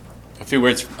a few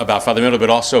words about Father Miller, but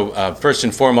also first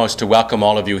and foremost to welcome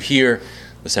all of you here,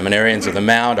 the seminarians of the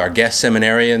Mount, our guest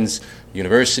seminarians,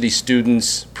 university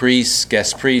students, priests,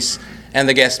 guest priests, and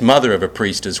the guest mother of a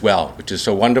priest as well, which is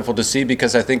so wonderful to see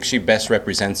because I think she best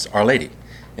represents Our Lady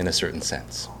in a certain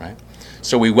sense, right?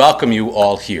 So we welcome you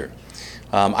all here.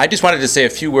 I just wanted to say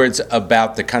a few words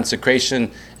about the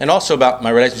consecration and also about my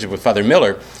relationship with Father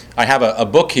Miller. I have a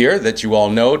book here that you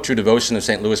all know, True Devotion of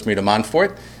St. Louis Marie de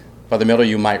Montfort. Father Miller,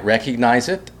 you might recognize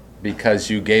it because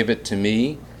you gave it to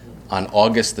me on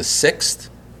August the 6th,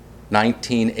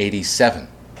 1987.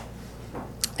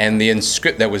 And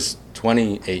the that was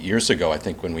 28 years ago, I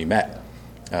think, when we met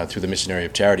through the Missionary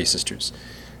of Charity Sisters.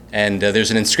 And there's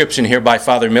an inscription here by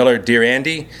Father Miller, Dear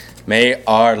Andy, may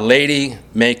Our Lady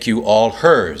make you all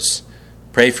hers.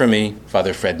 Pray for me,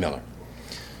 Father Fred Miller.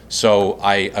 So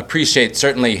I appreciate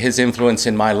certainly his influence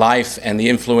in my life and the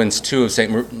influence, too, of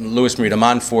St. Louis Marie de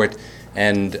Montfort.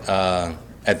 And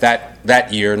at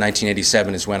that year,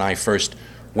 1987, is when I first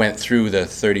went through the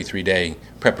 33-day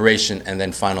preparation and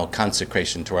then final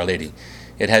consecration to Our Lady.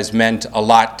 It has meant a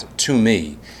lot to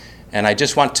me. And I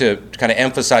just want to kind of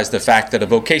emphasize the fact that a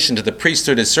vocation to the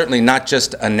priesthood is certainly not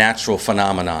just a natural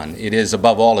phenomenon. It is,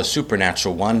 above all, a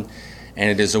supernatural one, and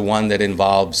it is a one that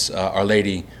involves Our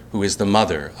Lady, who is the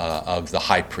mother of the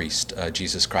high priest,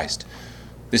 Jesus Christ.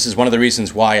 This is one of the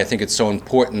reasons why I think it's so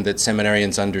important that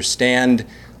seminarians understand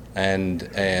and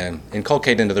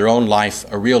inculcate into their own life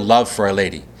a real love for Our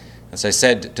Lady. As I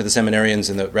said to the seminarians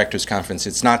in the Rectors' Conference,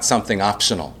 it's not something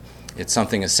optional. It's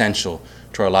something essential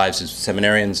to our lives as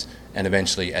seminarians and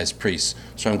eventually as priests.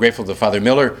 So I'm grateful to Father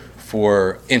Miller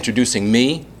for introducing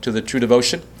me to the true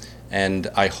devotion, and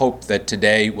I hope that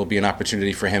today will be an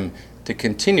opportunity for him to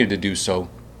continue to do so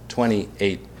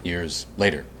 28 years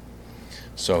later.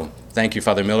 So thank you,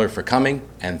 Father Miller, for coming,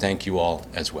 and thank you all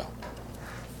as well.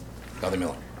 Father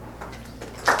Miller.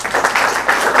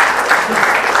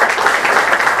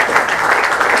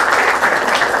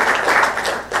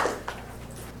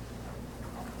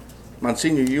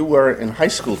 Monsignor, you were in high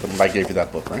school when I gave you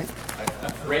that book, right?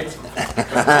 Grade school.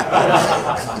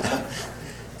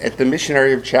 At the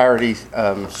Missionary of Charity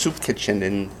soup kitchen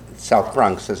in South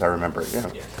Bronx, as I remember. Yeah,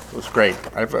 it was great.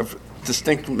 I have a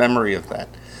distinct memory of that.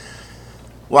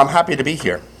 Well, I'm happy to be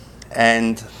here.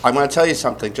 And I want to tell you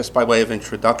something just by way of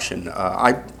introduction.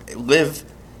 I live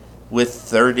with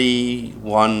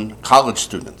 31 college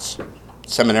students,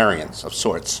 seminarians of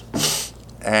sorts.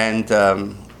 And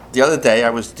the other day I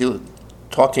was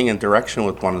talking in direction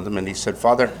with one of them, and he said,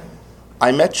 Father,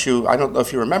 I met you, I don't know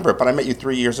if you remember it, but I met you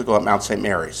 3 years ago at Mount St.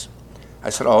 Mary's. I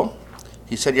said, oh.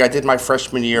 He said, yeah, I did my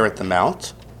freshman year at the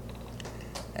Mount,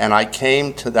 and I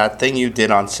came to that thing you did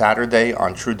on Saturday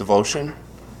on True Devotion,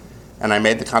 and I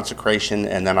made the consecration,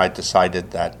 and then I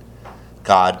decided that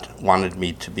God wanted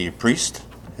me to be a priest,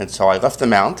 and so I left the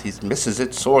Mount. He misses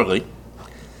it sorely,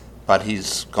 but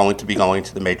he's going to be going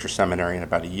to the major seminary in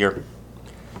about a year.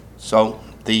 So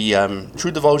the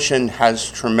True Devotion has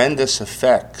tremendous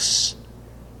effects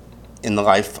in the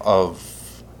life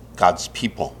of God's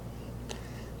people.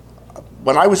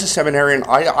 When I was a seminarian,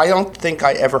 I don't think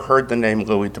I ever heard the name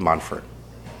Louis de Montfort.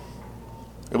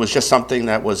 It was just something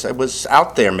that was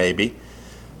out there maybe,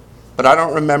 but I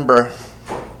don't remember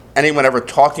anyone ever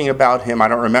talking about him. I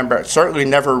don't remember, certainly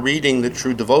never reading the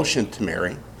True Devotion to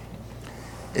Mary.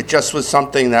 It just was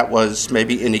something that was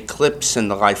maybe an eclipse in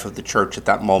the life of the church at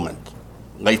that moment,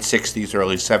 late 60s,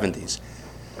 early 70s.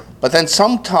 But then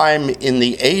sometime in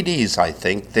the 80s, I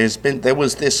think, there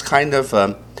was this kind of,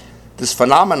 this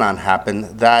phenomenon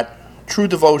happened that true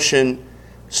devotion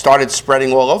started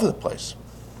spreading all over the place.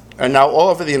 And now all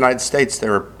over the United States,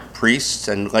 there are priests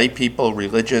and lay people,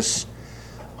 religious,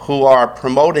 who are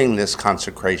promoting this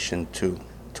consecration to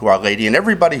Our Lady. And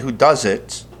everybody who does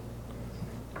it,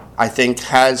 I think,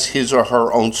 has his or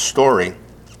her own story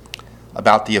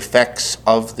about the effects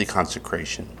of the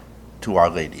consecration to Our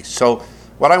Lady. So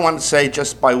what I want to say,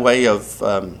 just by way of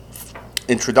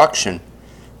introduction,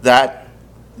 that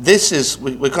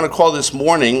we're going to call this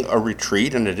morning a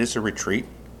retreat, and it is a retreat.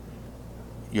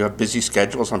 You have busy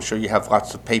schedules. I'm sure you have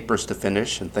lots of papers to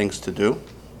finish and things to do.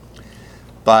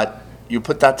 But you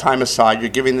put that time aside. You're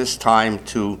giving this time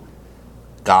to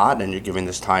God, and you're giving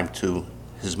this time to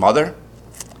His Mother.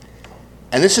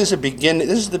 And this is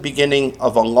the beginning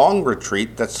of a long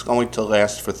retreat that's going to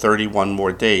last for 31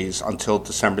 more days until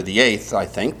December the 8th, I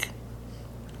think,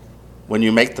 when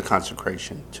you make the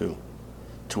consecration to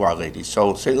Our Lady.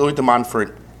 So St. Louis de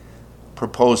Montfort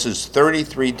proposes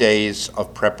 33 days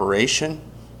of preparation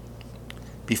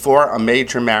before a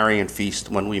major Marian feast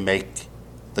when we make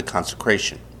the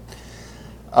consecration.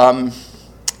 Let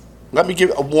me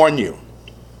warn you.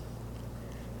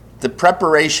 the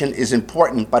preparation is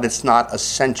important, but it's not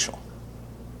essential.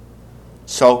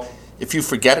 So if you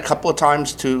forget a couple of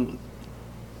times to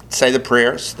say the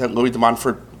prayers that Louis de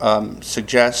Montfort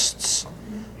suggests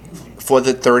for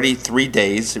the 33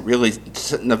 days,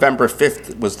 November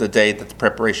 5th was the day that the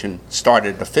preparation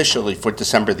started officially for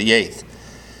December the 8th.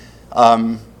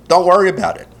 Don't worry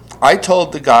about it. I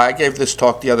told the guy, I gave this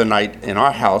talk the other night in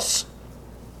our house,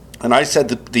 and I said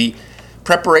that the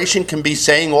preparation can be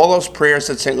saying all those prayers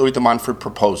that St. Louis de Montfort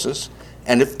proposes.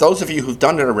 And if those of you who've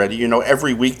done it already, you know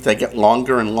every week they get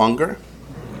longer and longer,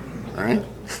 right?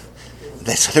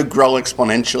 They sort of grow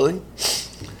exponentially.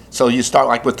 So you start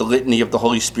like with the litany of the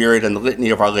Holy Spirit and the litany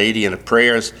of Our Lady and the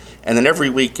prayers, and then every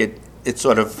week it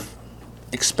sort of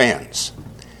expands.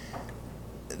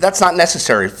 That's not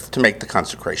necessary to make the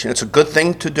consecration. It's a good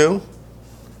thing to do.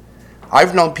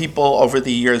 I've known people over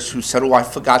the years who said, I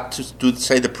forgot to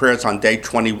say the prayers on day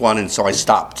 21, and so I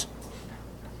stopped.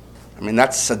 I mean,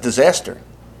 that's a disaster,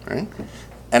 right?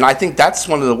 And I think that's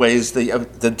one of the ways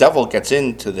the devil gets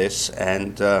into this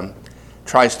and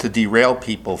tries to derail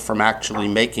people from actually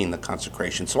making the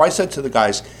consecration. So I said to the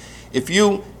guys, if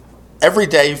you, every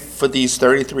day for these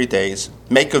 33 days,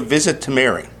 make a visit to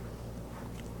Mary,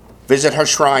 visit her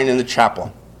shrine in the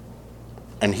chapel.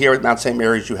 And here at Mount St.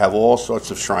 Mary's, you have all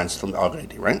sorts of shrines to Our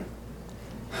Lady, right?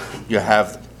 You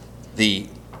have the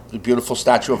beautiful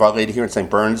statue of Our Lady here in St.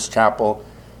 Bernard's Chapel,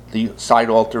 the side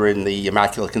altar in the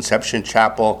Immaculate Conception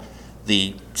Chapel,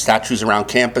 the statues around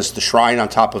campus, the shrine on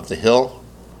top of the hill.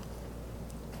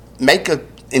 Make an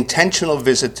intentional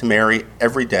visit to Mary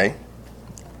every day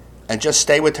and just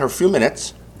stay with her a few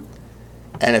minutes.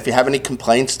 And if you have any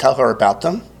complaints, tell her about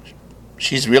them.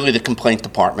 She's really the complaint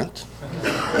department.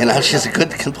 You know, she's a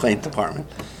good complaint department.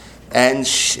 And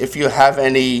if you have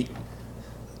anything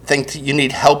you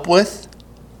need help with,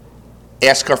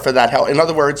 ask her for that help. In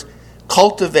other words,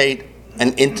 cultivate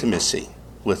an intimacy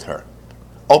with her.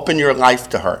 Open your life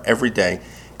to her every day.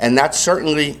 And that's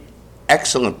certainly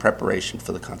excellent preparation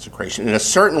for the consecration. In a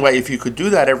certain way, if you could do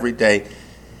that every day,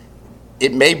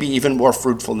 it may be even more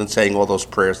fruitful than saying all those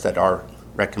prayers that are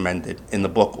recommended in the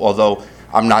book, although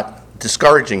I'm not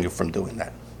discouraging you from doing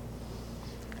that.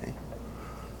 Okay.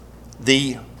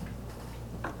 The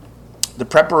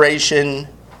preparation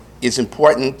is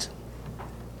important,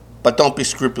 but don't be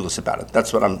scrupulous about it.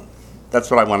 That's what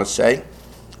I want to say.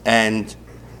 And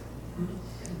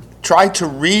try to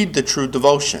read the true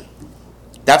devotion.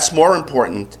 That's more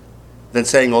important than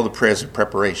saying all the prayers of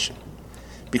preparation.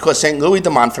 Because St. Louis de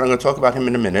Montfort, I'm going to talk about him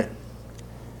in a minute,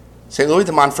 St. Louis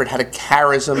de Montfort had a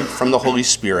charism from the Holy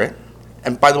Spirit.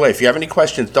 And by the way, if you have any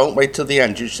questions, don't wait till the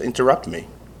end, just interrupt me.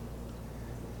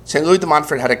 St. Louis de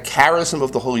Montfort had a charism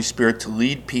of the Holy Spirit to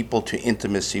lead people to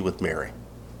intimacy with Mary.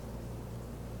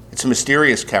 It's a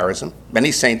mysterious charism.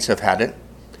 Many saints have had it,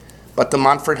 but de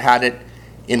Montfort had it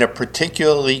in a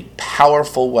particularly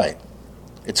powerful way.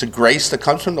 It's a grace that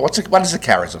comes from what is a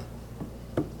charism?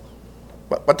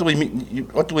 What do we mean?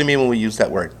 What do we mean when we use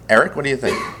that word? Eric, what do you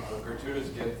think? A gratuitous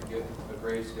gift, a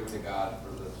grace given to God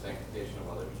for the sanctification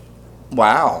of others.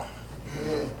 Wow.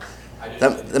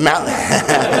 The Mount.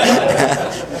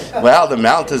 Well, the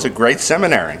Mount is a great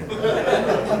seminary.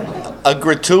 A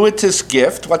gratuitous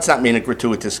gift. What's that mean? A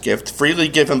gratuitous gift, freely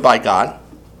given by God.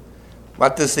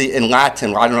 What does in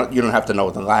Latin? You don't have to know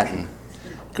it in Latin.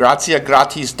 Gratia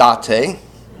gratis date.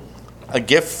 A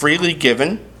gift freely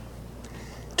given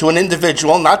to an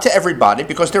individual, not to everybody,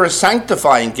 because there are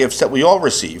sanctifying gifts that we all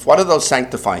receive. What are those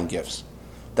sanctifying gifts?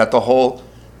 That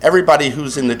everybody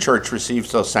who's in the church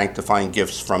receives those sanctifying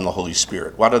gifts from the Holy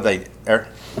Spirit. What are they? Eric,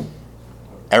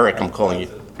 I'm calling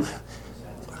you.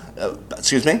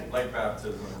 Excuse me? Like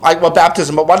baptism.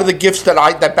 Baptism. But what are the gifts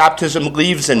that baptism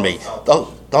leaves in me? The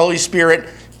Holy Spirit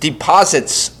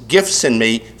deposits gifts in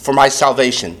me for my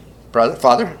salvation. Brother,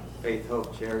 Father? Faith,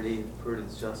 hope, charity,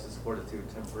 prudence, justice, fortitude,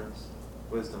 temperance,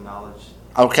 wisdom, knowledge.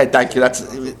 Okay, thank you.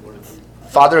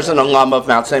 Father's an alum of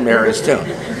Mount St. Mary's too.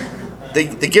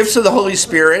 The gifts of the Holy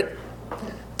Spirit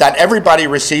that everybody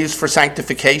receives for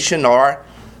sanctification are,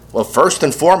 well, first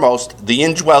and foremost, the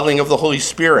indwelling of the Holy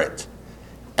Spirit.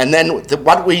 And then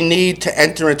what we need to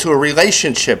enter into a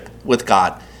relationship with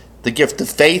God. The gift of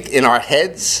faith in our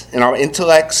heads, in our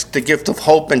intellects, the gift of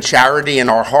hope and charity in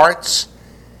our hearts,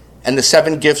 and the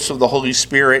 7 gifts of the Holy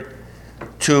Spirit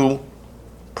to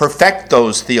perfect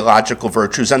those theological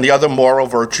virtues and the other moral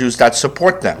virtues that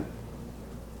support them.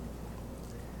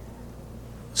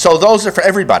 So those are for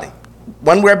everybody.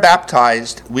 When we're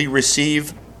baptized, we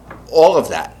receive all of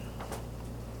that.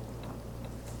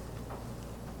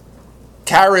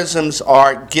 Charisms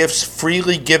are gifts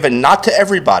freely given, not to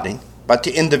everybody, but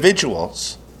to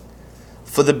individuals,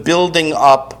 for the building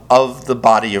up of the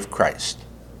body of Christ.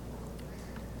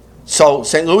 So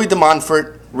St. Louis de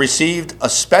Montfort received a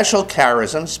special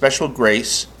charism, special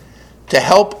grace, to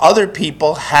help other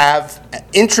people have,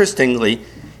 interestingly,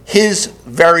 his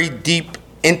very deep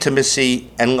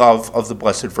intimacy and love of the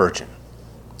Blessed Virgin.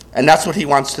 And that's what he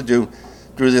wants to do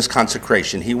through this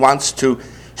consecration. He wants to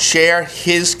share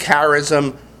his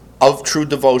charism of true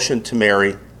devotion to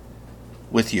Mary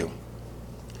with you.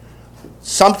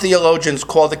 Some theologians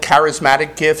call the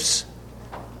charismatic gifts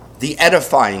the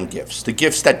edifying gifts, the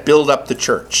gifts that build up the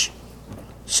church,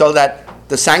 so that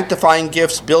the sanctifying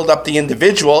gifts build up the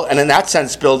individual, and in that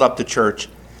sense build up the church,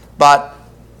 but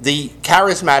the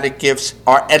charismatic gifts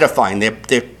are edifying.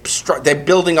 They're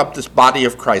building up this body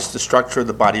of Christ, the structure of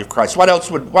the body of Christ.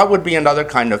 What would be another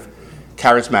kind of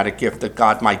charismatic gift that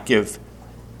God might give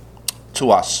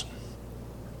to us?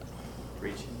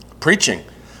 Preaching.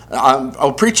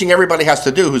 Preaching everybody has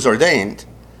to do who's ordained,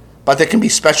 but there can be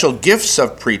special gifts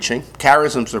of preaching,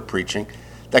 charisms of preaching,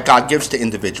 that God gives to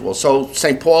individuals. So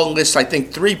St. Paul lists, I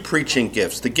think, 3 preaching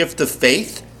gifts. The gift of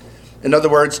faith, in other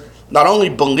words, not only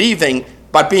believing,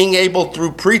 but being able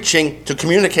through preaching to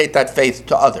communicate that faith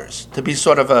to others, to be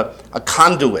sort of a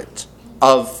conduit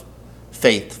of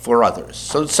faith for others.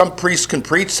 So some priests can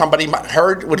preach, somebody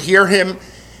would hear him,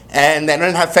 and they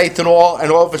didn't have faith at all,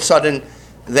 and all of a sudden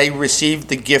they received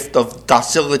the gift of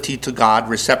docility to God,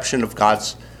 reception of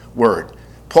God's word.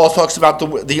 Paul talks about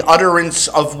the utterance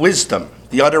of wisdom,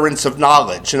 the utterance of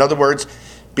knowledge. In other words,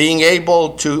 being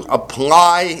able to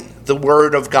apply the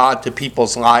word of God to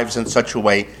people's lives in such a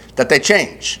way that they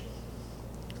change.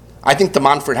 I think de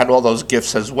Montfort had all those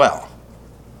gifts as well.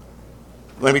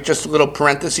 Maybe just a little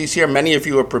parentheses here. Many of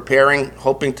you are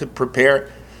hoping to prepare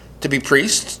to be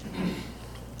priests.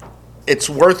 It's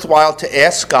worthwhile to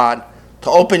ask God to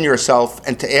open yourself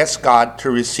and to ask God to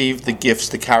receive the gifts,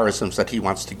 the charisms that he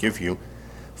wants to give you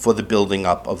for the building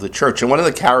up of the church. And one of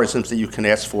the charisms that you can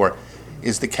ask for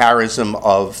is the charism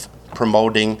of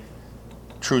promoting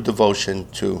true devotion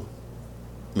to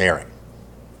Mary.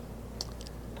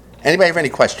 Anybody have any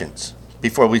questions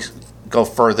before we go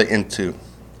further into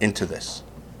this?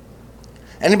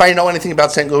 Anybody know anything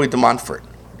about St. Louis de Montfort?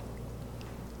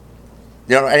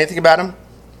 You know anything about him?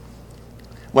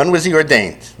 When was he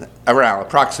ordained? Around,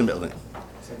 approximately.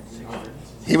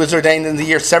 He was ordained in the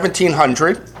year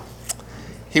 1700.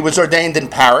 He was ordained in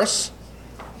Paris.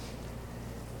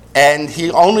 And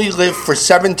he only lived for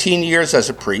 17 years as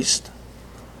a priest.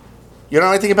 You know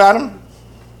anything about him?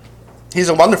 He's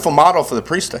a wonderful model for the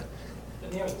priesthood.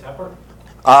 Didn't he have a temper?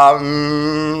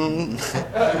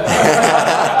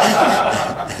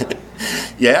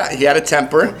 Yeah, he had a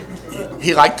temper.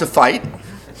 He liked to fight.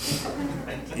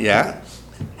 Yeah.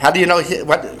 How do you know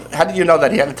that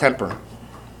he had a temper?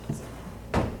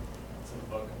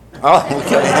 Oh,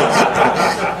 okay.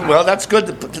 Well, that's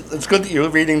good. It's good that you were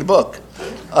reading the book.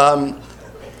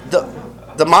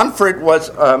 The Montfort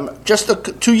was just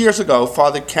 2 years ago.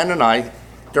 Father Ken and I,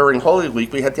 during Holy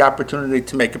Week, we had the opportunity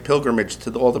to make a pilgrimage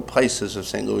to all the places of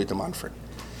St. Louis de Montfort.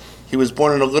 He was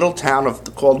born in a little town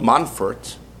called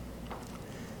Montfort,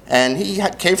 and he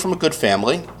came from a good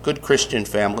family, good Christian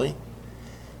family.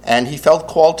 And he felt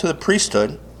called to the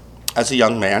priesthood as a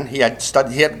young man. He had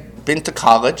been to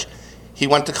college. He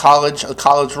went to college, a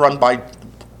college run by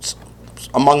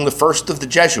among the first of the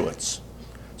Jesuits.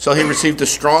 So he received a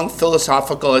strong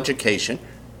philosophical education.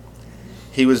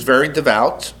 He was very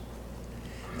devout,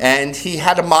 and he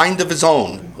had a mind of his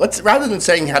own. Rather than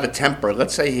saying he had a temper,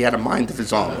 let's say he had a mind of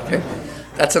his own. Okay,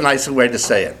 that's a nicer way to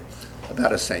say it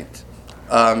about a saint.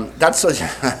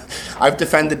 I've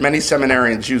defended many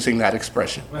seminarians using that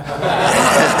expression.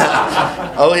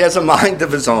 Oh, he has a mind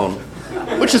of his own,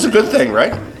 which is a good thing,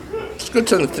 right? It's good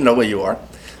to know where you are.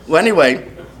 Well, anyway,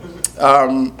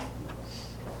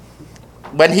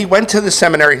 when he went to the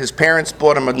seminary, his parents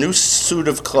bought him a new suit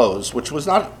of clothes, which was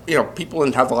not, people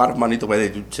didn't have a lot of money the way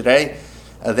they do today.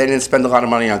 They didn't spend a lot of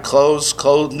money on clothes.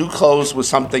 New clothes was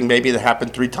something maybe that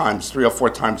happened 3 or 4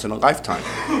 times in a lifetime.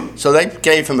 So they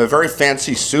gave him a very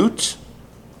fancy suit.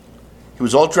 He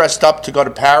was all dressed up to go to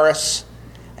Paris,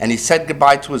 and he said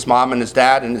goodbye to his mom and his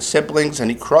dad and his siblings, and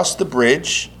he crossed the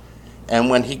bridge. And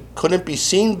when he couldn't be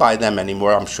seen by them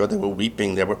anymore, I'm sure they were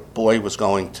weeping. Their boy was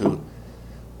going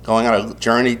on a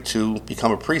journey to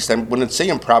become a priest. They wouldn't see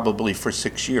him probably for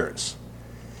 6 years.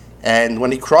 And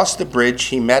when he crossed the bridge,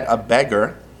 he met a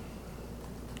beggar,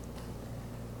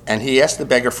 and he asked the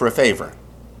beggar for a favor.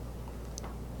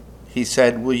 He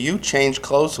said, "Will you change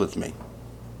clothes with me?"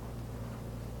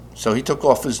 So he took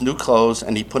off his new clothes,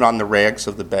 and he put on the rags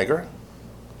of the beggar,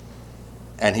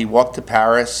 and he walked to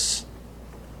Paris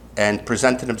and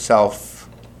presented himself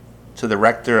to the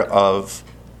rector of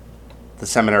the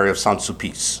seminary of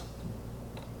Saint-Sulpice.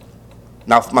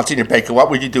 Now, Monsignor Baker,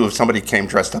 what would you do if somebody came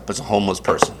dressed up as a homeless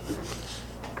person?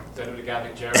 Send him to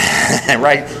Catholic Charity.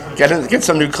 Right? Get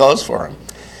some new clothes for him.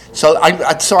 So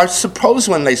I suppose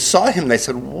when they saw him, they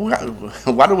said,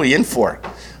 what are we in for?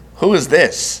 Who is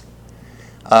this?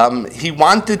 He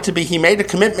made a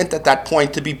commitment at that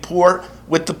point to be poor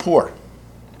with the poor.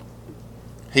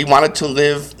 He wanted to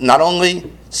live not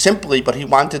only simply, but he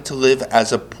wanted to live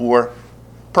as a poor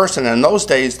person. And in those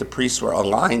days, the priests were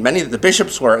aligned. Many of the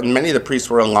bishops were, and many of the priests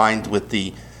were aligned with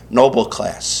the noble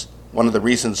class. One of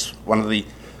the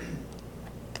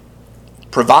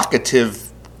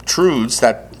provocative truths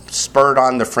that spurred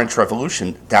on the French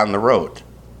Revolution down the road.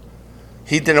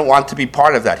 He didn't want to be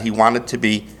part of that. He wanted to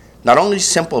be not only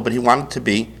simple, but he wanted to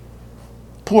be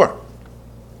poor.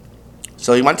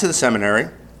 So he went to the seminary,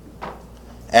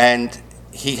 and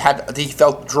he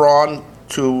felt drawn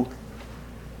to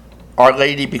Our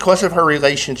Lady because of her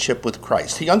relationship with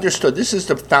Christ. He understood this is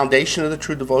the foundation of the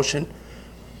true devotion.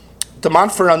 De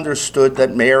Montfort understood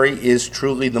that Mary is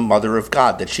truly the mother of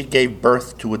God, that she gave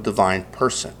birth to a divine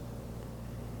person,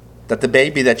 that the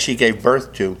baby that she gave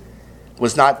birth to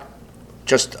was not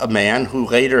just a man who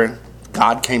later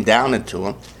God came down into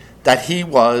him, that he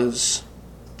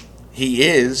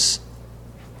is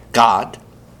God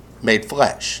made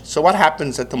flesh. So what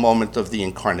happens at the moment of the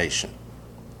incarnation?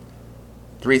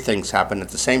 3 things happen at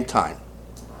the same time.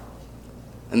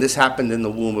 And this happened in the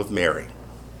womb of Mary.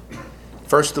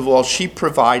 First of all, she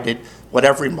provided what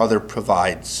every mother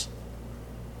provides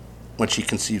when she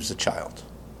conceives a child.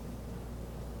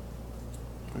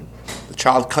 The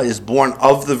child is born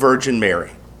of the Virgin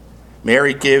Mary.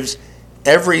 Mary gives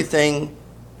everything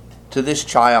to this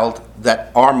child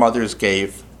that our mothers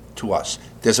gave to us.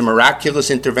 There's a miraculous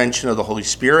intervention of the Holy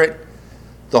Spirit.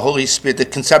 The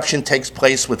conception takes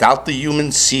place without the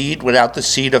human seed, without the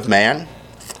seed of man.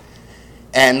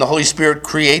 And the Holy Spirit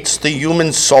creates the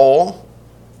human soul.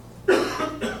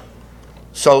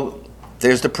 So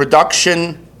there's the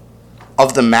production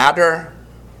of the matter,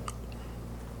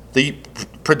 the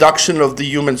production of the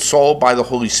human soul by the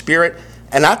Holy Spirit.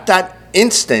 And at that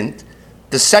instant,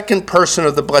 the second person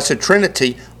of the Blessed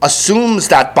Trinity assumes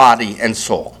that body and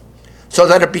soul so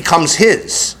that it becomes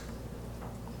his.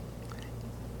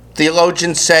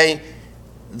 Theologians say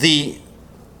the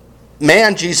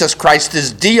man, Jesus Christ,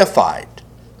 is deified.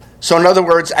 So in other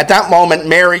words, at that moment,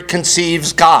 Mary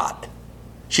conceives God.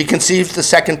 She conceives the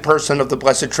second person of the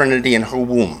Blessed Trinity in her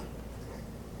womb.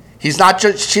 She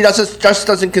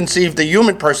doesn't conceive the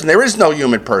human person. There is no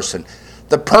human person.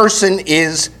 The person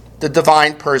is the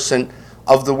divine person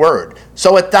of the Word.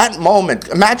 So at that moment,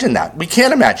 imagine that. We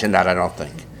can't imagine that, I don't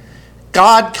think.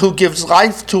 God, who gives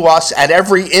life to us at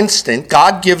every instant,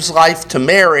 God gives life to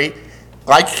Mary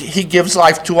like he gives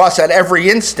life to us at every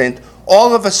instant.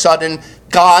 All of a sudden,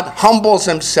 God humbles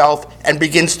himself and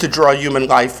begins to draw human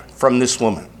life from this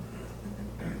woman.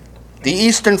 The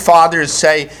Eastern Fathers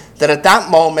say that at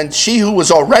that moment, she who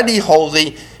was already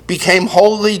holy became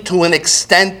holy to an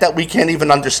extent that we can't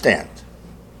even understand.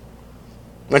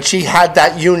 When she had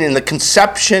that union, the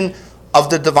conception of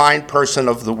the divine person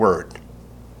of the Word.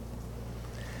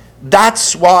 That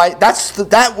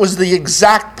was the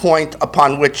exact point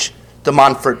upon which de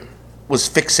Montfort was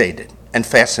fixated and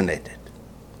fascinated.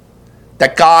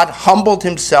 That God humbled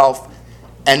himself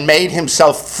and made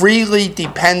himself freely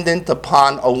dependent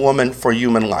upon a woman for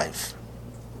human life.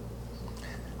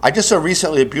 I just saw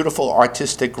recently a beautiful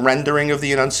artistic rendering of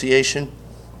the Annunciation.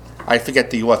 I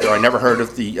forget the author. I never heard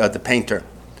of the painter.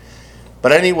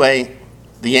 But anyway,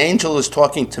 the angel is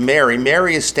talking to Mary.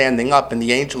 Mary is standing up, and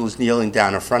the angel is kneeling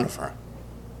down in front of her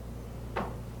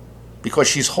because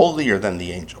she's holier than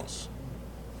the angels.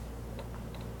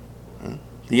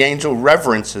 The angel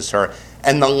reverences her,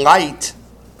 and the light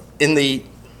in the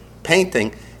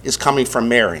painting is coming from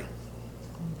Mary.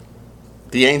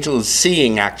 The angel is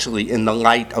seeing, actually, in the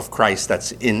light of Christ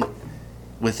that's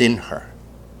within her.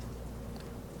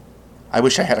 I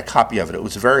wish I had a copy of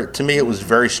it. To me, it was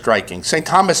very striking. St.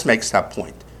 Thomas makes that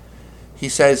point. He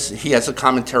says, he has a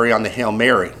commentary on the Hail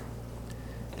Mary,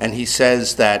 and he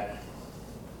says that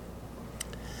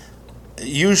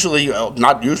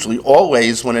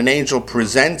always, when an angel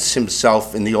presents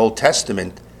himself in the Old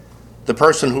Testament, the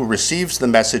person who receives the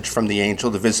message from the angel,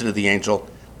 the visit of the angel,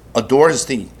 adores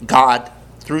the God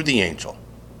through the angel.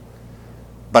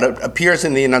 But it appears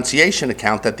in the Annunciation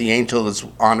account that the angel is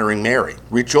honoring Mary.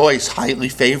 Rejoice, highly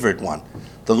favored one.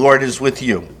 The Lord is with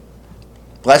you.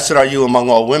 Blessed are you among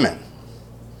all women.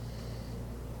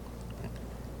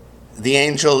 The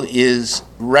angel is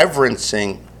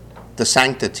reverencing the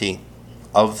sanctity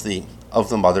of the of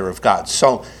the Mother of God.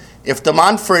 So if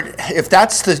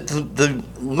that's the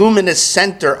luminous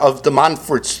center of de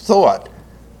Montfort's thought,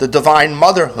 the divine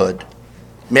motherhood,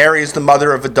 Mary is the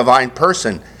mother of a divine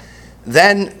person,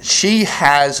 then she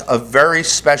has a very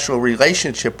special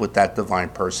relationship with that divine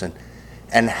person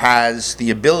and has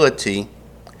the ability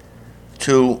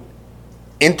to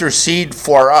intercede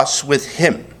for us with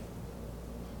him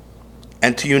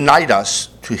and to unite us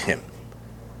to him.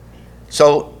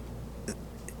 So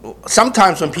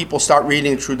sometimes when people start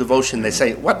reading True Devotion, they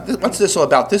say, what's this all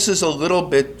about? This is a little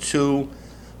bit too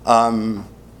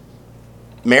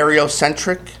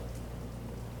Mariocentric.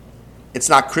 It's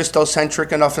not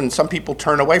Christocentric enough, and some people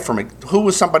turn away from it. Who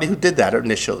was somebody who did that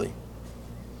initially?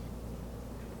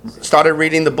 Started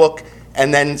reading the book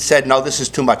and then said, no, this is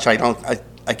too much.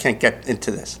 I can't get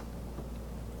into this.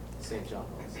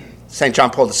 St.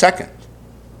 John Paul II.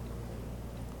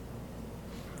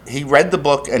 He read the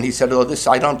book and he said, oh,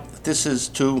 this is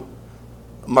too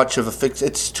much of a fix.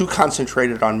 It's too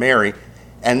concentrated on Mary.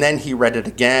 And then he read it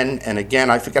again and again.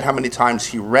 I forget how many times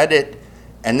he read it.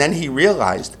 And then he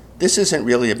realized, this isn't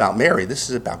really about Mary. This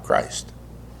is about Christ.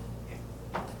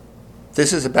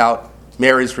 This is about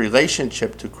Mary's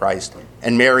relationship to Christ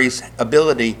and Mary's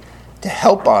ability to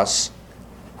help us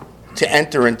to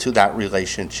enter into that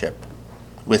relationship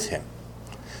with him.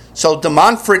 So de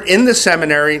Montfort in the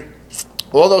seminary,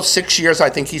 all those 6 years I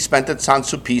think he spent at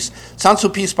Saint-Sulpice.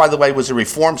 Saint-Sulpice, by the way, was a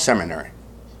Reformed seminary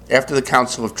after the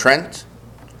Council of Trent.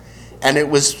 And it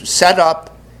was set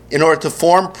up in order to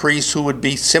form priests who would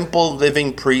be simple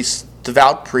living priests,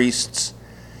 devout priests.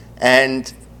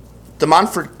 And de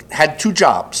Montfort had 2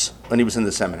 jobs when he was in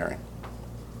the seminary.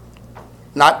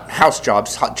 Not house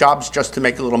jobs, jobs just to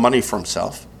make a little money for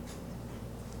himself.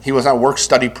 He was on a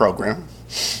work-study program.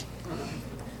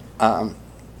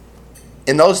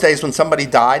 In those days, when somebody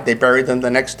died, they buried them the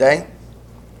next day.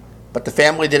 But the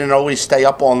family didn't always stay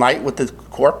up all night with the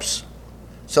corpse.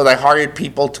 So they hired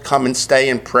people to come and stay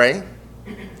and pray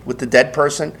with the dead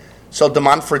person. So de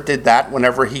Montfort did that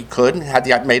whenever he could.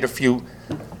 Made a few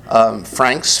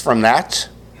francs from that.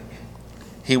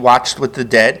 He watched with the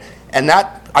dead. And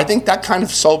I think that kind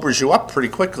of sobers you up pretty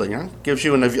quickly. Gives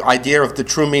you an idea of the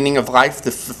true meaning of life,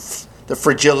 the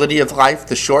fragility of life,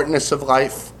 the shortness of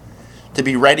life, to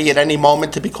be ready at any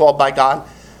moment to be called by God.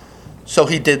 So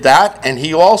he did that, and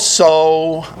he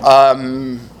also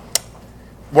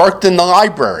worked in the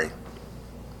library.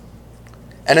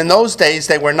 And in those days,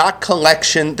 there were no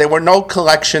collections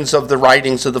of the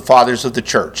writings of the fathers of the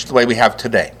church, the way we have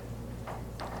today.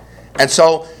 And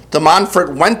so de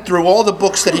Montfort went through all the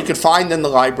books that he could find in the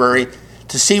library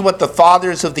to see what the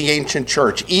fathers of the ancient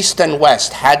church, East and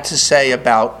West, had to say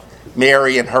about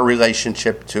Mary and her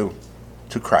relationship to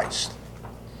Christ.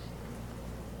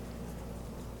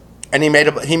 And he made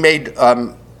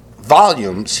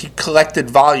volumes. He collected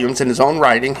volumes in his own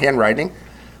handwriting,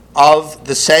 of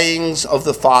the sayings of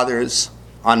the fathers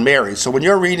on Mary. So when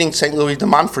you're reading St. Louis de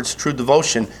Montfort's True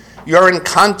Devotion, you're in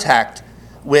contact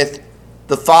with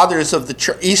the fathers of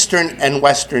the Eastern and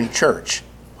Western Church,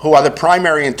 who are the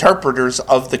primary interpreters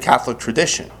of the Catholic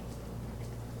tradition.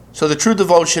 So the True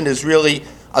Devotion is really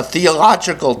a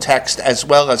theological text as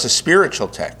well as a spiritual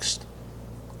text.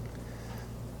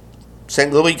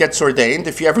 St. Louis gets ordained.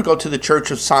 If you ever go to the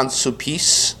Church of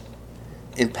Saint-Sulpice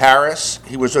in Paris,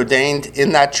 he was ordained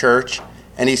in that church,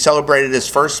 and he celebrated his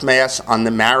first Mass on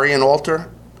the Marian altar,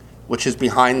 which is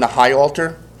behind the high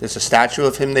altar. There's a statue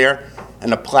of him there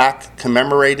and a plaque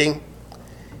commemorating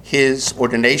his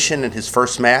ordination and his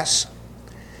first Mass.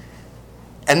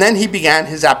 And then he began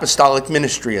his apostolic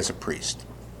ministry as a priest.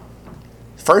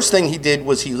 First thing he did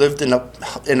was he lived in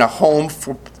a home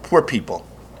for poor people,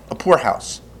 a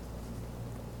poorhouse,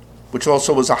 which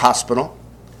also was a hospital.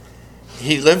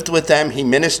 He lived with them, he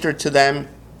ministered to them,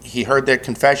 he heard their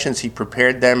confessions, he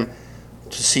prepared them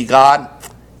to see God,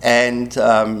 and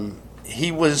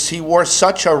he wore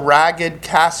such a ragged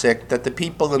cassock that the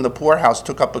people in the poorhouse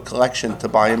took up a collection to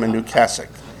buy him a new cassock.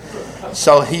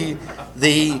 So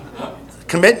the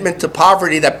commitment to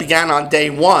poverty that began on day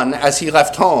one as he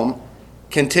left home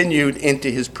continued into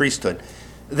his priesthood.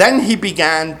 Then he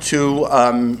began to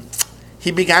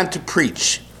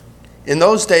preach. In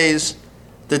those days,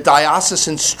 the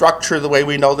diocesan structure, the way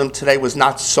we know them today, was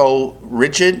not so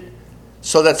rigid,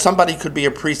 so that somebody could be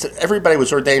a priest. Everybody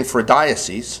was ordained for a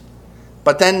diocese,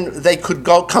 but then they could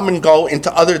come and go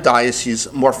into other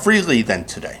dioceses more freely than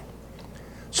today.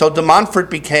 So de Montfort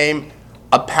became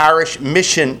a parish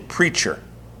mission preacher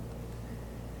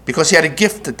because he had a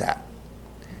gift at that.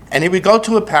 And he would go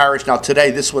to a parish. Now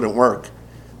today this wouldn't work,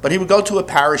 but he would go to a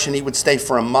parish and he would stay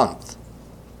for a month.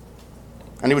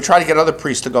 And he would try to get other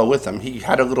priests to go with him. He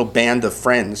had a little band of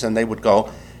friends, and they would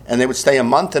go, and they would stay a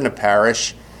month in a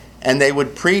parish, and they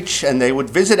would preach, and they would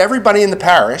visit everybody in the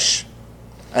parish.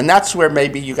 And that's where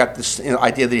maybe you got this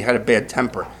idea that he had a bad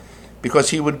temper.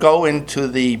 Because he would go into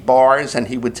the bars, and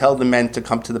he would tell the men to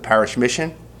come to the parish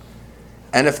mission.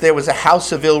 And if there was a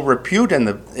house of ill repute in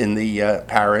the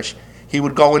parish, he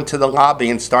would go into the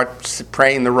lobby and start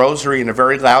praying the rosary in a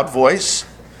very loud voice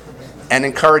and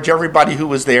encourage everybody who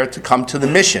was there to come to the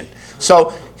mission.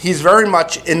 So he's very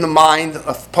much in the mind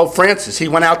of Pope Francis. He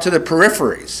went out to the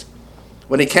peripheries.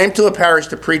 When he came to a parish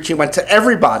to preach, he went to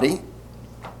everybody.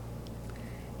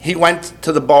 He went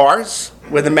to the bars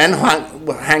where the men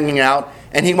were hanging out,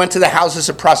 and he went to the houses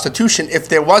of prostitution, if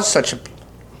there was such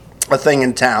a thing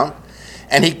in town,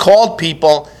 and he called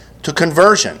people to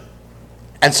conversion.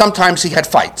 And sometimes he had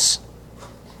fights.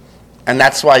 And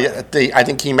that's why I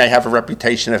think he may have a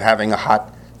reputation of having a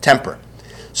hot temper.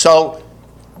 So,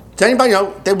 does anybody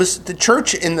know, the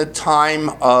church in the time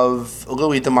of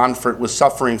Louis de Montfort was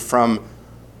suffering from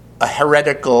a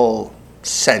heretical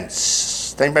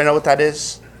sense. Does anybody know what that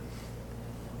is?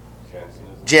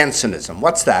 Jansenism.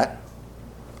 What's that?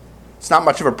 It's not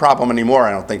much of a problem anymore,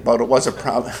 I don't think, but it was a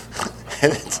problem.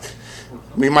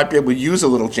 We might be able to use a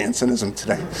little Jansenism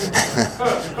today.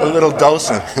 A little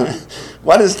dose of.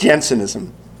 What is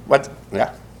Jansenism?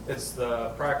 Yeah. It's the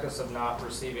practice of not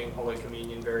receiving Holy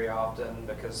Communion very often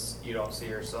because you don't see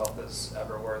yourself as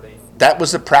ever worthy. That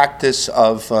was a practice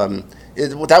of,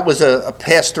 that was a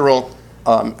pastoral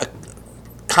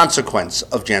consequence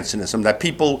of Jansenism, that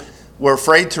people were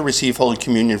afraid to receive Holy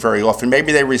Communion very often.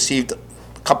 Maybe they received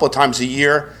a couple of times a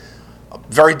year.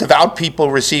 Very devout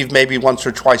people received maybe once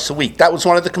or twice a week. That was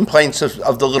one of the complaints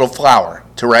of the little flower,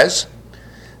 Therese.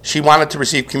 She wanted to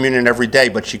receive communion every day,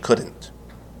 but she couldn't.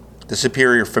 The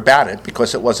superior forbade it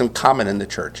because it wasn't common in the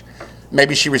church.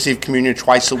 Maybe she received communion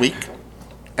twice a week,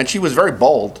 and she was very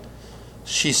bold.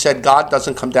 She said, God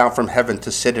doesn't come down from heaven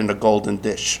to sit in a golden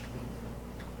dish.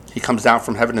 He comes down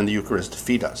from heaven in the Eucharist to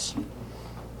feed us.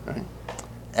 Right?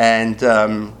 And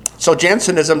so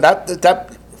Jansenism,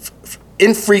 that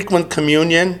infrequent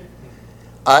communion,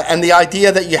 and the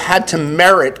idea that you had to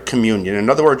merit communion. In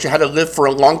other words, you had to live for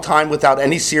a long time without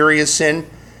any serious sin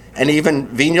and even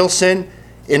venial sin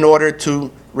in order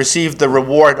to receive the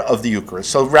reward of the Eucharist.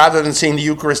 So rather than seeing the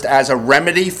Eucharist as a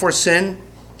remedy for sin,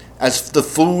 as the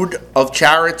food of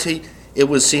charity, it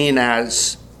was seen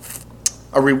as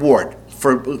a reward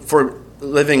for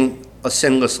living a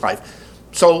sinless life.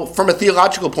 So from a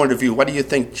theological point of view, what do you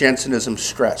think Jansenism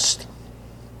stressed?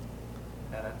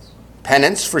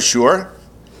 Penance, for sure.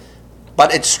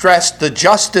 But it stressed the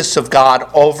justice of God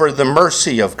over the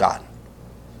mercy of God.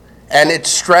 And it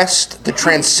stressed the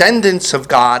transcendence of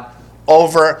God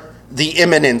over the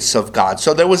immanence of God.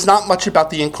 So there was not much about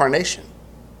the incarnation.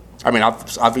 I mean,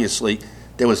 obviously,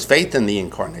 there was faith in the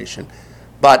incarnation.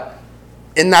 But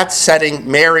in that setting,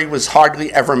 Mary was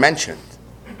hardly ever mentioned.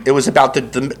 It was about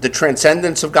the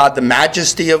transcendence of God, the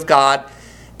majesty of God,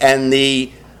 and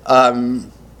the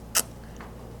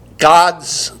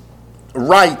God's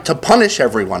right to punish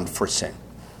everyone for sin.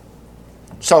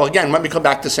 So again, let me come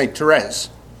back to St. Therese.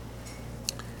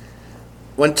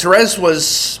 When Therese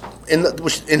was in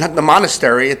the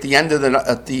monastery at the end of the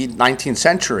 19th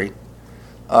century,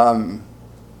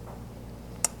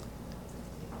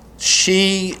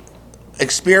 she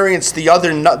experienced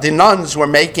the nuns were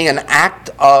making an act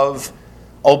of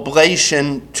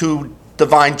oblation to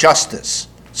divine justice.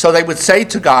 So they would say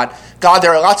to God,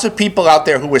 there are lots of people out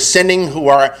there who are sinning, who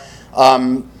are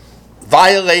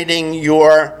violating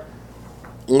your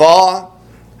law,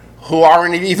 who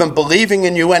aren't even believing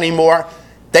in you anymore.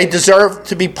 They deserve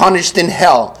to be punished in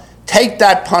hell. Take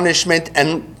that punishment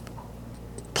and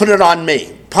put it on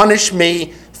me. Punish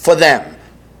me for them.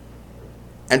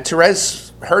 And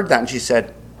Therese heard that and she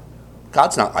said,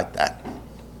 God's not like that.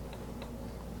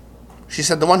 She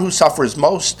said, the one who suffers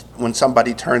most when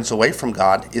somebody turns away from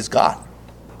God is God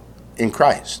in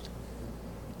Christ.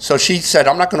 So she said,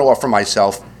 I'm not going to offer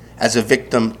myself as a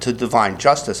victim to divine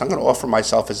justice. I'm going to offer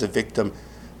myself as a victim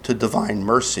to divine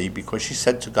mercy, because she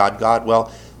said to God,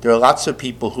 well, there are lots of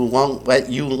people who won't let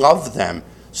you love them.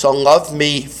 So love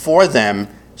me for them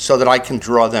so that I can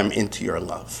draw them into your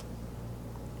love.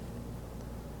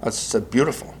 That's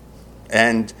beautiful.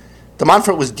 And de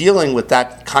Montfort was dealing with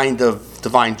that kind of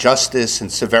divine justice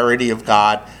and severity of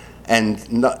God,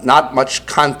 and not much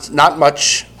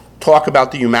talk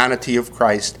about the humanity of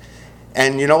Christ.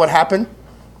 And you know what happened?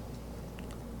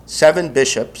 7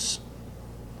 bishops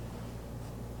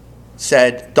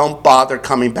said, don't bother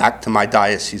coming back to my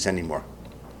diocese anymore.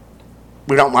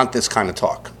 We don't want this kind of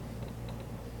talk.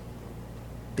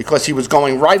 because he was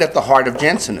going right at the heart of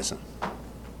Jansenism.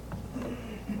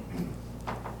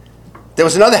 There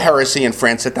was another heresy in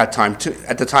France at that time, too,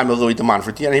 at the time of Louis de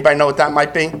Montfort. Anybody know what that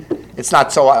might be? It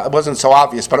wasn't so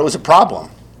obvious, but it was a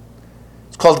problem.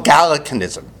 It's called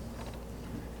Gallicanism.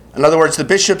 In other words, the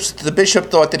bishop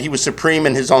thought that he was supreme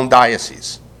in his own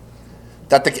diocese,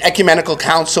 that the ecumenical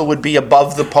council would be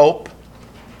above the Pope,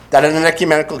 that in an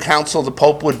ecumenical council the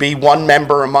Pope would be one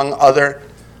member among other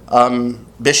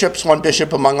bishops, one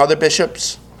bishop among other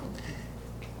bishops.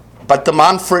 But de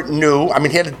Montfort knew,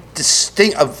 he had a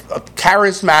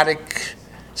charismatic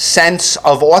sense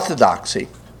of orthodoxy,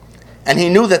 and he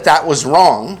knew that that was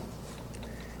wrong.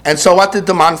 And so what did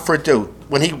de Montfort do?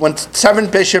 When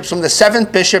the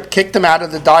seventh bishop kicked him out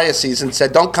of the diocese and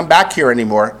said, "Don't come back here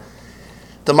anymore,"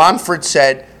 de Montfort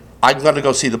said, "I'm going to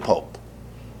go see the Pope."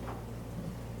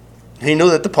 He knew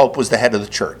that the Pope was the head of the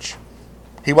church.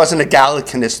 He wasn't a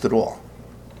Gallicanist at all.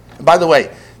 And by the way,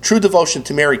 true devotion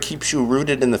to Mary keeps you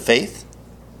rooted in the faith.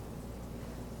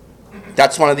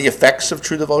 That's one of the effects of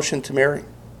true devotion to Mary.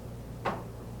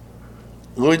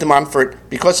 Louis de Montfort,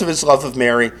 because of his love of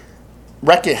Mary,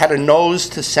 had a nose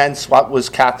to sense what was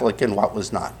Catholic and what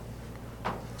was not.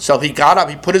 So he got up,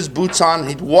 he put his boots on,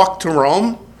 he walked to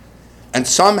Rome, and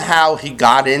somehow he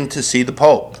got in to see the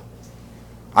Pope.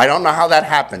 I don't know how that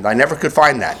happened. I never could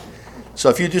find that. So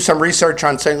if you do some research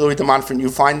on St. Louis de Montfort and you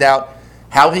find out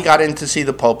how he got in to see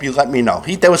the Pope, you let me know.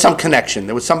 There was some connection.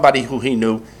 There was somebody who he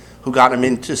knew who got him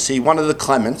in to see one of the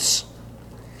Clements.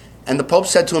 And the Pope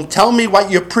said to him, "Tell me what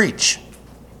you preach."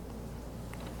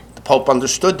 The Pope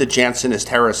understood the Jansenist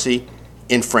heresy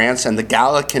in France and the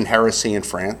Gallican heresy in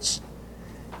France.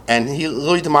 And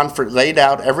Louis de Montfort laid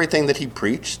out everything that he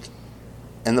preached.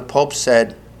 And the Pope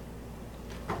said,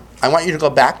 "I want you to go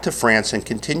back to France and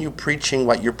continue preaching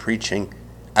what you're preaching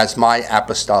as my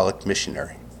apostolic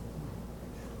missionary."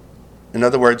 In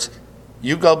other words,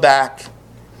 you go back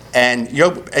and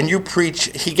you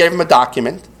preach. He gave him a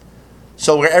document.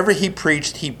 So wherever he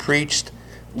preached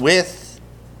with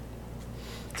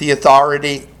the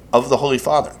authority of the Holy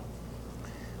Father.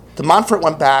 De Montfort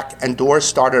went back and doors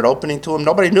started opening to him.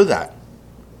 Nobody knew that.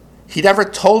 He never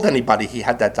told anybody he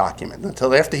had that document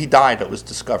until after he died it was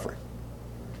discovered.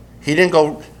 He didn't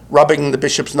go rubbing the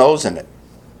bishop's nose in it.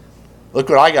 Look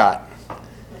what I got.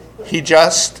 He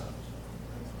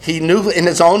knew in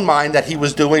his own mind that he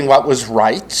was doing what was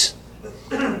right.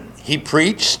 He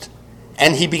preached,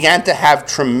 and he began to have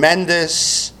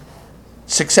tremendous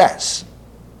success.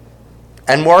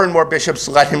 And more bishops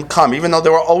let him come, even though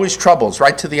there were always troubles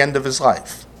right to the end of his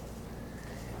life.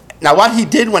 Now, what he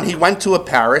did when he went to a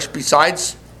parish,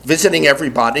 besides visiting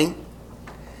everybody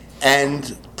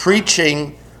and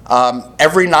preaching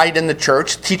every night in the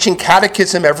church, teaching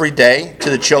catechism every day to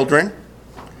the children,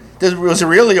 there was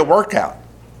really a workout.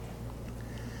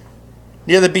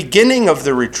 Near the beginning of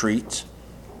the retreat,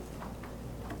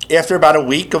 after about a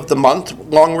week of the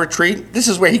month-long retreat, this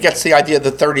is where he gets the idea of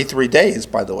the 33 days,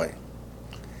 by the way.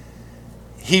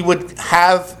 He would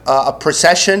have a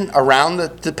procession around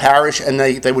the parish, and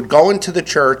they would go into the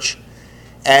church,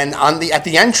 and at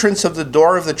the entrance of the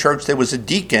door of the church, there was a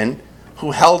deacon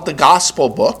who held the gospel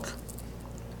book,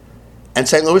 and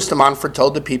St. Louis de Montfort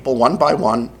told the people one by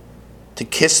one to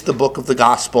kiss the book of the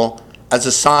gospel as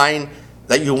a sign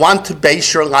that you want to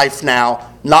base your life now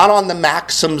not on the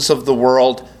maxims of the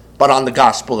world, but on the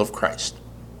gospel of Christ.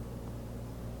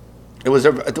 It was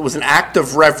an act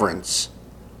of reverence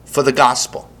for the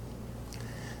gospel.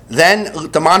 Then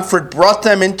de Montfort brought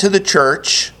them into the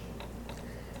church,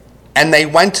 and they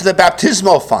went to the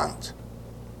baptismal font.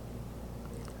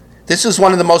 This is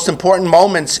one of the most important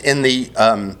moments in the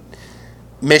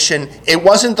mission. It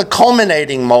wasn't the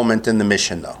culminating moment in the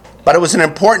mission, though, but it was an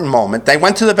important moment. They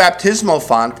went to the baptismal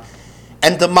font,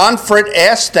 and de Montfort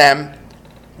asked them,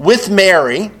 with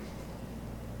Mary,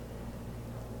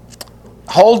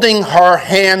 holding her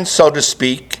hand, so to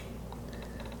speak,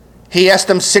 he asked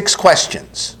them 6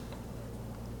 questions.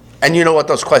 And you know what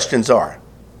those questions are.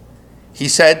 He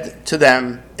said to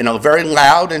them in a very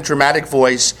loud and dramatic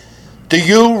voice, "Do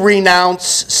you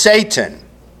renounce Satan?"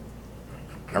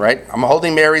 All right, I'm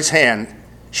holding Mary's hand.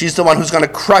 She's the one who's going to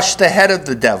crush the head of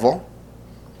the devil.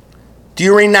 Do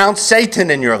you renounce Satan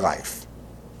in your life?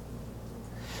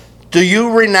 Do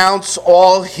you renounce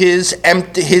all his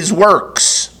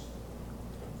works?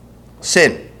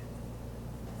 Sin.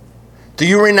 Do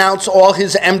you renounce all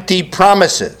his empty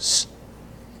promises?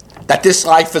 That this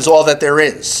life is all that there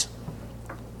is.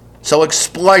 So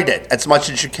exploit it as much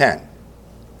as you can.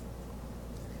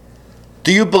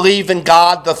 Do you believe in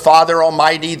God, the Father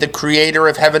Almighty, the creator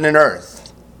of heaven and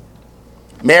earth?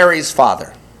 Mary's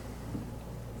father.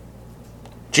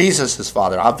 Jesus, his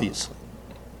Father, obviously.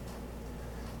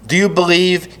 Do you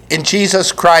believe in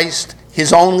Jesus Christ,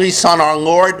 his only Son, our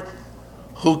Lord,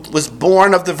 who was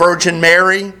born of the Virgin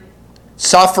Mary,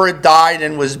 suffered, died,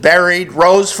 and was buried,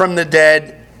 rose from the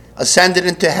dead, ascended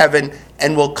into heaven,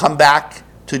 and will come back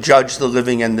to judge the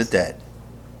living and the dead?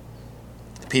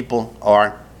 The people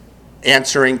are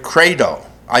answering, Credo,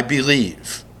 I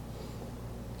believe.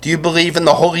 Do you believe in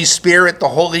the Holy Spirit, the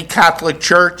Holy Catholic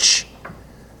Church,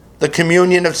 the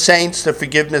communion of saints, the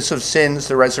forgiveness of sins,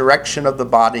 the resurrection of the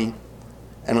body,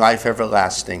 and life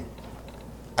everlasting?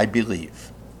 I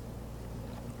believe.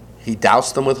 He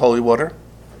doused them with holy water,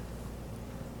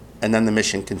 and then the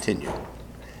mission continued.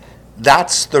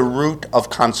 That's the root of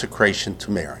consecration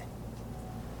to Mary.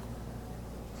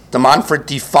 De Montfort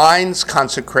defines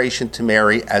consecration to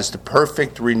Mary as the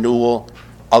perfect renewal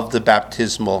of the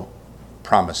baptismal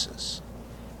promises.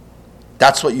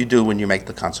 That's what you do when you make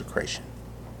the consecration.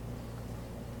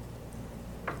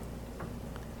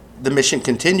 The mission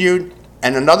continued,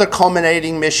 and another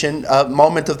culminating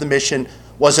moment of the mission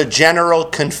was a general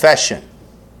confession.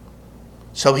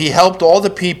 So he helped all the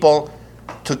people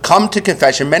to come to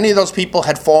confession. Many of those people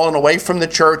had fallen away from the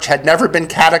church, had never been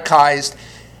catechized,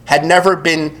 had never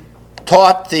been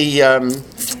taught the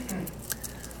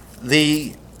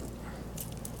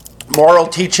moral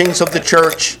teachings of the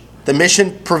church. The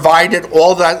mission provided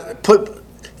all that,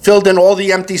 filled in all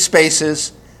the empty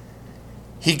spaces.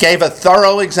 He gave a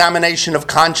thorough examination of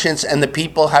conscience, and the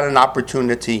people had an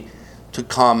opportunity to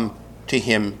come to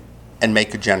him and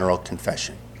make a general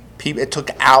confession. It took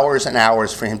hours and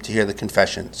hours for him to hear the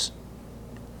confessions.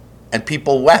 And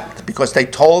people wept because they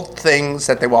told things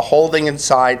that they were holding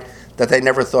inside that they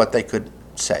never thought they could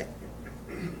say.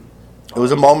 It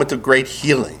was a moment of great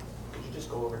healing. Could you just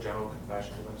go over general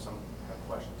confession if some have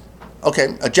questions?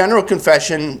 Okay, a general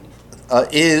confession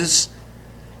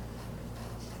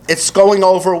it's going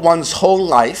over one's whole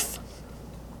life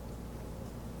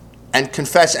and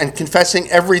confessing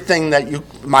everything that you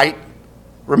might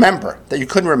remember, that you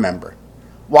couldn't remember.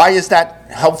 Why is that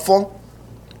helpful?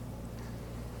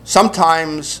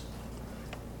 Sometimes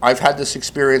I've had this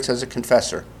experience as a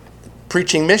confessor,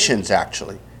 preaching missions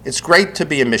actually. It's great to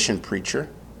be a mission preacher.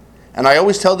 And I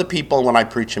always tell the people when I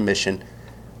preach a mission,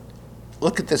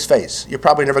 look at this face. You're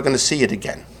probably never going to see it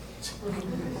again.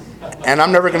 And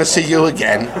I'm never going to see you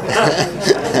again.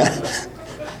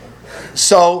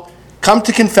 So come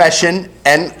to confession,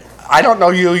 and I don't know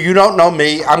you, you don't know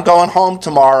me. I'm going home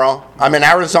tomorrow. I'm in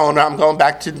Arizona. I'm going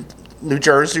back to New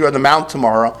Jersey or the Mount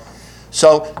tomorrow.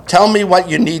 So tell me what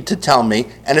you need to tell me.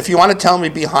 And if you want to tell me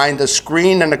behind a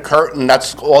screen and a curtain,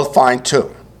 that's all fine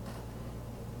too.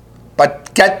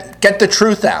 But get the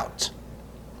truth out.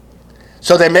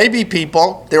 So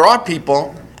there are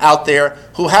people out there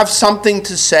who have something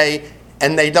to say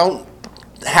and they don't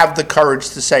have the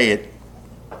courage to say it.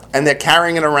 And they're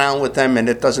carrying it around with them and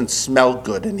it doesn't smell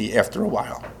good after a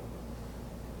while.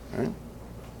 Right?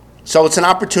 So it's an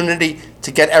opportunity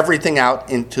to get everything out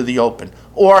into the open.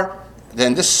 Or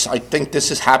then I think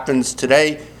this happens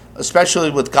today, especially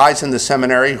with guys in the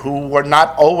seminary who were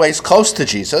not always close to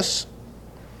Jesus,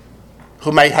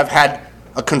 who may have had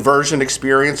a conversion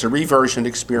experience, a reversion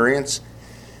experience.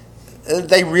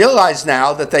 They realize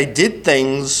now that they did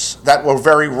things that were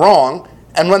very wrong,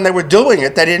 and when they were doing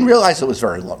it, they didn't realize it was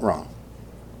very wrong.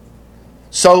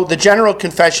 So the general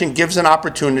confession gives an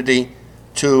opportunity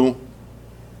to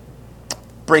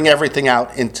bring everything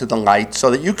out into the light so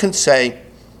that you can say,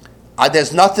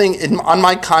 there's nothing on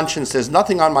my conscience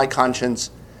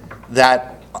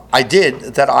that I did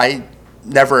that I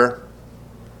never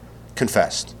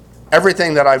confessed.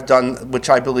 Everything that I've done, which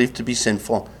I believe to be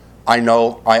sinful, I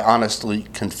know I honestly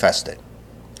confessed it.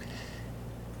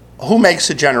 Who makes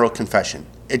a general confession?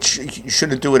 You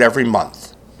shouldn't do it every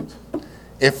month.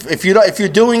 If you're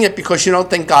doing it because you don't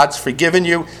think God's forgiven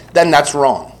you, then that's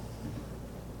wrong.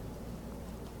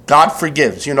 God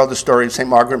forgives. You know the story of St.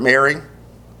 Margaret Mary?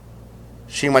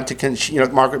 She went to,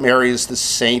 Margaret Mary is the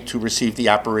saint who received the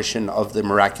apparition of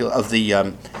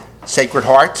the Sacred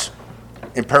Heart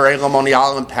in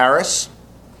Paray-le-Monial in Paris.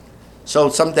 So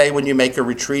someday when you make a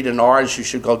retreat in Ars, you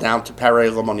should go down to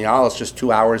Paray-le-Monial. It's just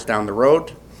 2 hours down the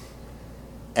road.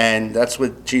 And that's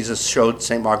what Jesus showed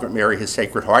St. Margaret Mary, his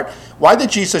Sacred Heart. Why did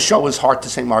Jesus show his heart to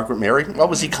St. Margaret Mary? What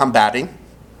was he combating?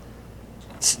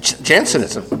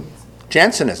 Jansenism.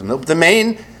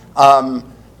 The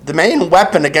main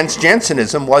weapon against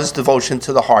Jansenism was devotion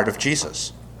to the heart of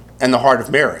Jesus and the heart of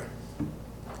Mary.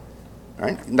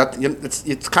 Right?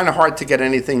 It's kind of hard to get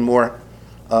anything more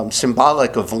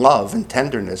symbolic of love and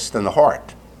tenderness than the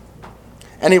heart.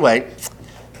 Anyway,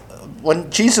 when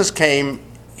Jesus came,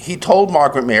 he told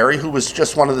Margaret Mary, who was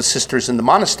just one of the sisters in the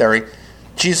monastery,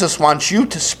 Jesus wants you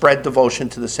to spread devotion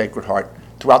to the Sacred Heart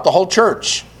throughout the whole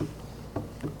church.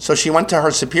 So she went to her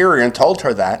superior and told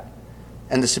her that,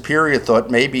 and the superior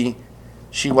thought maybe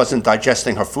she wasn't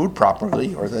digesting her food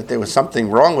properly or that there was something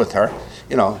wrong with her,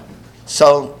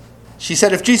 So she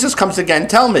said, if Jesus comes again,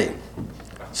 tell me.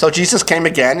 So Jesus came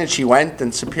again, and she went,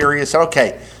 and superior said,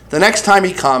 okay, the next time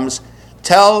he comes,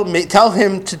 tell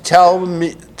him to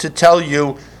tell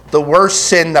you the worst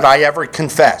sin that I ever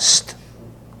confessed.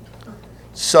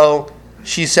 So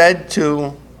she said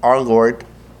to our Lord,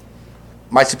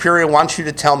 my superior wants you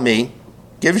to tell me,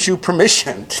 gives you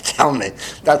permission to tell me.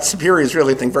 That superiors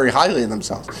really think very highly of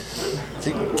themselves.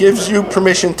 He gives you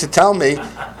permission to tell me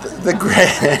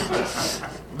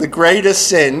the greatest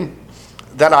sin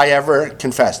that I ever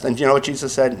confessed. And you know what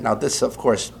Jesus said? Now this, of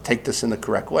course, take this in the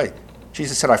correct way.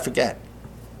 Jesus said, I forget.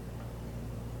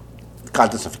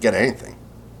 God doesn't forget anything.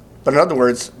 But in other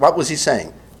words, what was he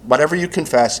saying? Whatever you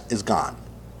confess is gone.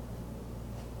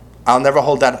 I'll never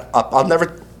hold that up. I'll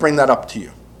never bring that up to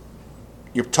you.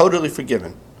 You're totally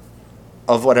forgiven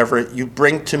of whatever you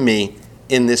bring to me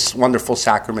in this wonderful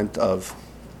sacrament of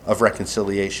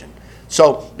reconciliation.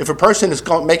 So if a person is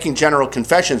making general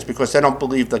confessions because they don't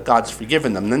believe that God's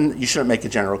forgiven them, then you shouldn't make a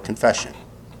general confession.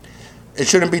 It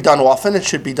shouldn't be done often. It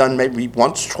should be done maybe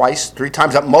once, twice, 3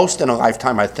 times at most in a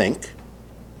lifetime, I think.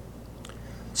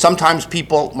 Sometimes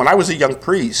people, when I was a young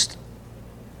priest,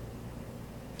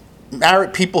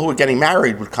 people who were getting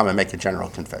married would come and make a general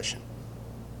confession.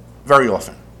 Very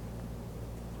often.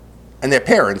 And their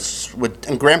parents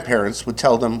and grandparents would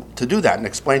tell them to do that and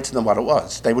explain to them what it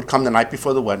was. They would come the night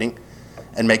before the wedding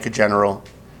and make a general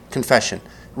confession.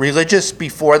 Religious,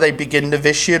 before they begin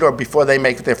novitiate or before they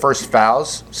make their first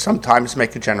vows, sometimes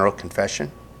make a general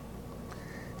confession.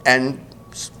 And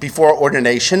before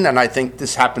ordination, and I think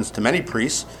this happens to many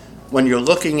priests, when you're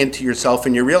looking into yourself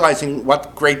and you're realizing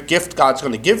what great gift God's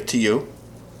going to give to you,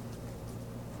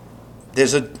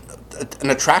 there's an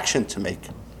attraction to make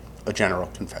a general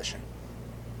confession.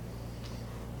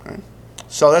 Right?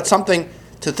 So that's something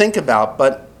to think about,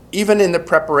 but even in the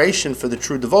preparation for the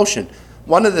true devotion,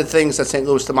 one of the things that St.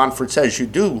 Louis de Montfort says you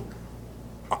do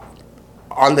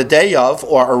on the day of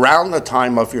or around the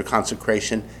time of your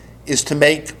consecration is to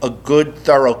make a good,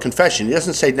 thorough confession. He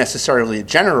doesn't say necessarily a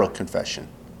general confession.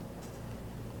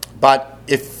 But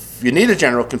if you need a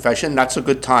general confession, that's a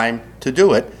good time to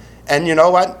do it. And you know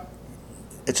what?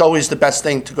 It's always the best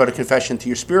thing to go to confession to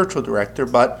your spiritual director,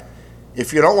 but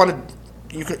if you don't want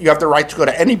to, you have the right to go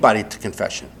to anybody to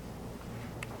confession.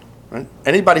 Right?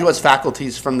 Anybody who has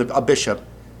faculties from a bishop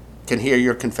can hear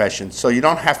your confession. So you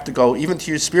don't have to go even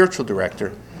to your spiritual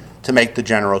director to make the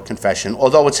general confession,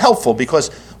 although it's helpful because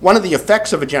one of the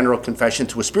effects of a general confession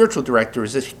to a spiritual director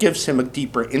is it gives him a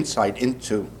deeper insight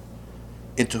into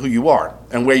who you are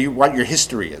and what your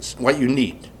history is, and what you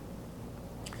need.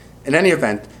 In any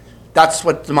event, that's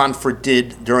what de Montfort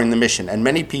did during the mission, and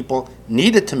many people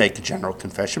needed to make a general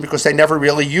confession because they never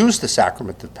really used the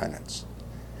sacrament of penance.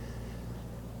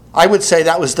 I would say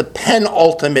that was the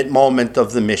penultimate moment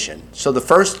of the mission. So the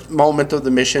first moment of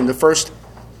the mission, the first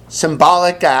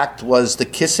symbolic act was the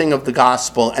kissing of the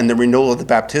gospel and the renewal of the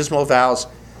baptismal vows,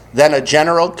 then a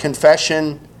general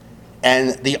confession,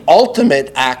 and the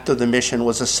ultimate act of the mission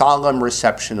was a solemn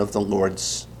reception of the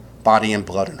Lord's body and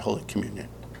blood in Holy Communion.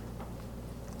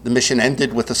 The mission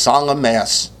ended with a solemn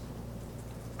Mass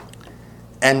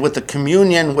and with the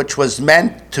communion which was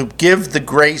meant to give the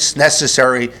grace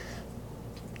necessary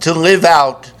to live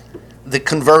out the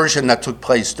conversion that took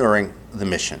place during the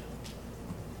mission.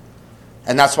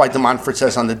 And that's why de Montfort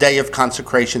says on the day of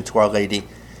consecration to Our Lady,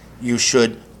 you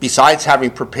should, besides having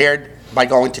prepared by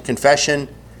going to confession,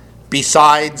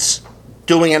 besides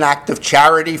doing an act of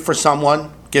charity for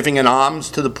someone, giving an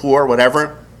alms to the poor,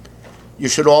 whatever, you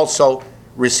should also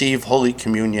receive Holy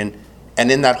Communion,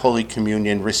 and in that Holy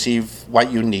Communion receive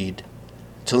what you need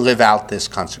to live out this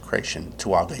consecration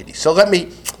to Our Lady. So let me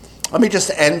just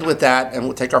end with that, and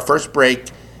we'll take our first break.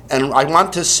 And I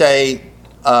want to say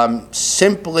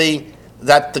simply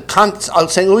that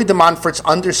St. Louis de Montfort's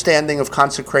understanding of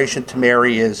consecration to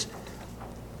Mary is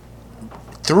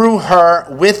through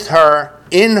her, with her,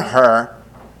 in her,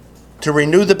 to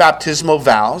renew the baptismal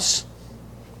vows,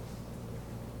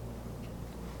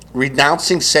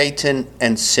 renouncing Satan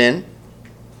and sin,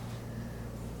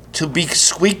 to be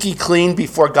squeaky clean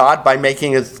before God by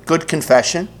making a good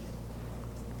confession,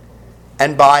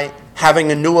 and by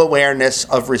having a new awareness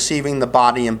of receiving the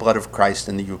body and blood of Christ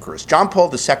in the Eucharist. John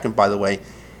Paul II, by the way,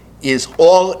 is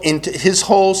all into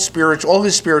all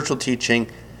his spiritual teaching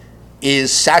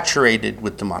is saturated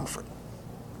with de Montfort.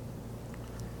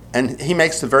 And he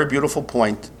makes the very beautiful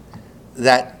point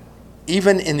that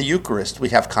even in the Eucharist we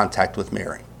have contact with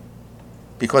Mary,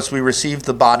 because we receive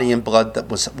the body and blood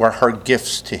that were her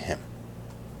gifts to him.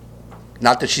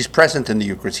 Not that she's present in the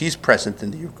Eucharist, he's present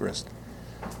in the Eucharist.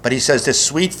 But he says the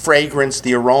sweet fragrance,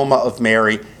 the aroma of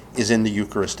Mary is in the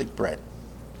Eucharistic bread,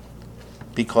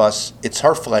 because it's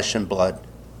her flesh and blood,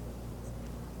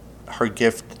 her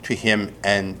gift to him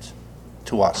and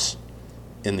to us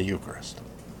in the Eucharist.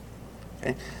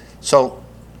 Okay? So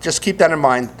just keep that in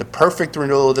mind, the perfect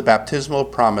renewal of the baptismal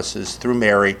promises through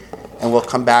Mary, and we'll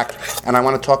come back, and I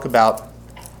want to talk about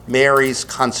Mary's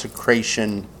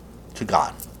consecration to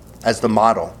God as the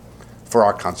model for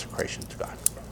our consecration to God.